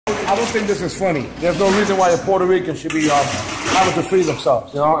I don't think this is funny. There's no reason why the Puerto Ricans should be having to free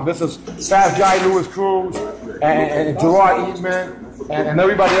themselves, you know? And this is Fast Guy Louis Cruz and Gerard Eatman and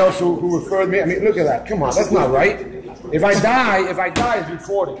everybody else who referred me. I mean, look at that. Come on, that's not right. If I die, it's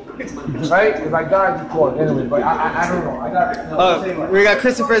recorded, right? If I die, it's recorded. Anyway, but I don't know. We got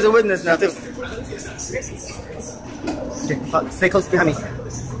Christopher as a witness now, too. Okay, stay close behind me.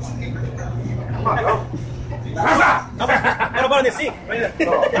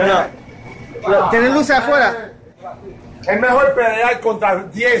 Tienen luces afuera. Es mejor pelear contra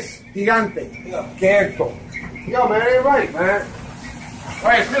 10 gigantes que esto. Yo, man, ain't right, man. All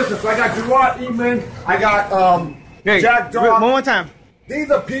right, listen, so I got Gerard Eatman, I got Jack Dog. One more time. These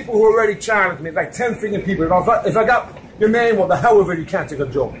are people who already challenged me. It's like 10 freaking people. If I got your name, well, the hell with it, you can't take a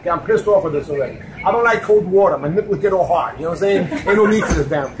joke. Okay, I'm pissed off with this already. I don't like cold water. My nipples get all hard. You know what I'm saying? Ain't no need for this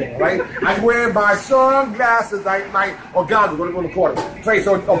damn thing, right? I wear my sunglasses or goggles, what do you call it? Okay,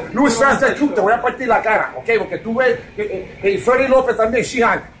 so Luis Francis, te voy a partir la cara, okay? Porque tú ves, Freddie Lopez también,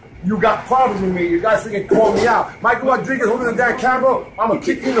 Shihan. You got problems with me. You guys freaking call me out. Michael Rodriguez holding the damn camera. I'm gonna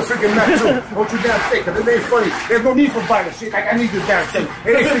kick you in the freaking neck too. Don't you damn think, because it ain't funny. There's no need for violence. Shit, like I need this damn thing.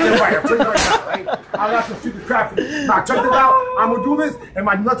 It ain't freaking right. I'm telling you right now, right? I got some stupid crap. Now check it out. I'm gonna do this, and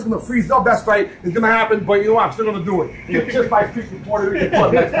my nuts are gonna freeze up. That's right. It's gonna happen, but you know what? I'm still gonna do it. You're kissed by freaking Puerto Rican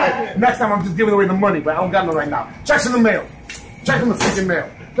club next time. Next time I'm just giving away the money, but I don't got no right now. Check's in the mail. Check in the freaking mail.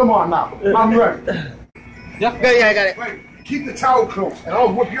 Come on now. I'm ready. Yeah, I got it. Wait, keep the towel close, and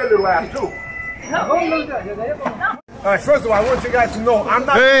I'll whoop your little ass too. All right, first of all, I want you guys to know I'm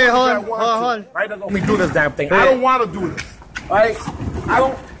not. Hey, hold on. Right? Let me do this damn thing. I don't want to do this. Right?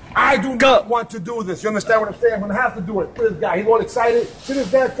 I do not want to do this. You understand what I'm saying? I'm gonna have to do it. This guy, he's all excited. See this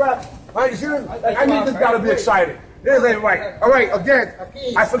damn crap? Right? You see this? I need this guy to be excited. This ain't right. All right, again,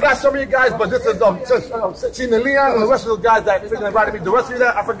 I forgot some of you guys, but this is Leon and the rest of the guys that freaking invited me. The rest of you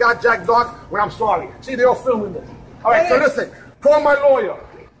that I forgot Jack Dog. Well, I'm sorry. See, they're all filming this. All right, so listen. Call my lawyer.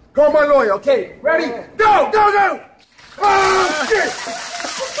 Call my lawyer. Okay, ready? Go! Oh shit!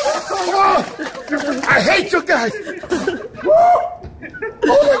 Oh, I hate you guys. Woo!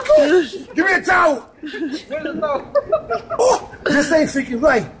 Oh my God! Give me a towel. Oh, this ain't freaking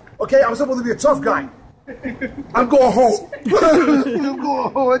right. Okay, I'm supposed to be a tough guy. I'm going home. I'm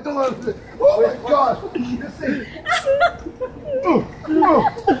going home. I don't know. Oh my God! This ain't.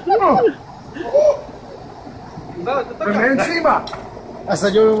 Ven encima. Hasta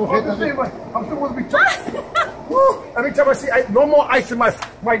yo. I'm supposed to be tough. Every time I see, no more ice in my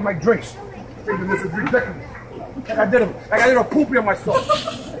drinks. This is ridiculous. Like I did a poopy on myself.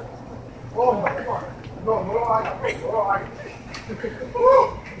 Oh my God! No ice. Okay,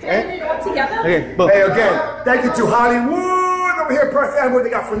 hey, again, thank you to Hollywood over here, Perth Amboy. They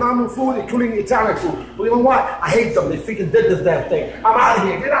got phenomenal food, including Italian food. But you know what? I hate them. They freaking did this damn thing. I'm out of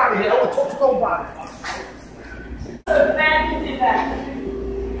here. Get out of here. I want to talk to nobody. So bad you did that.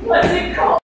 What's it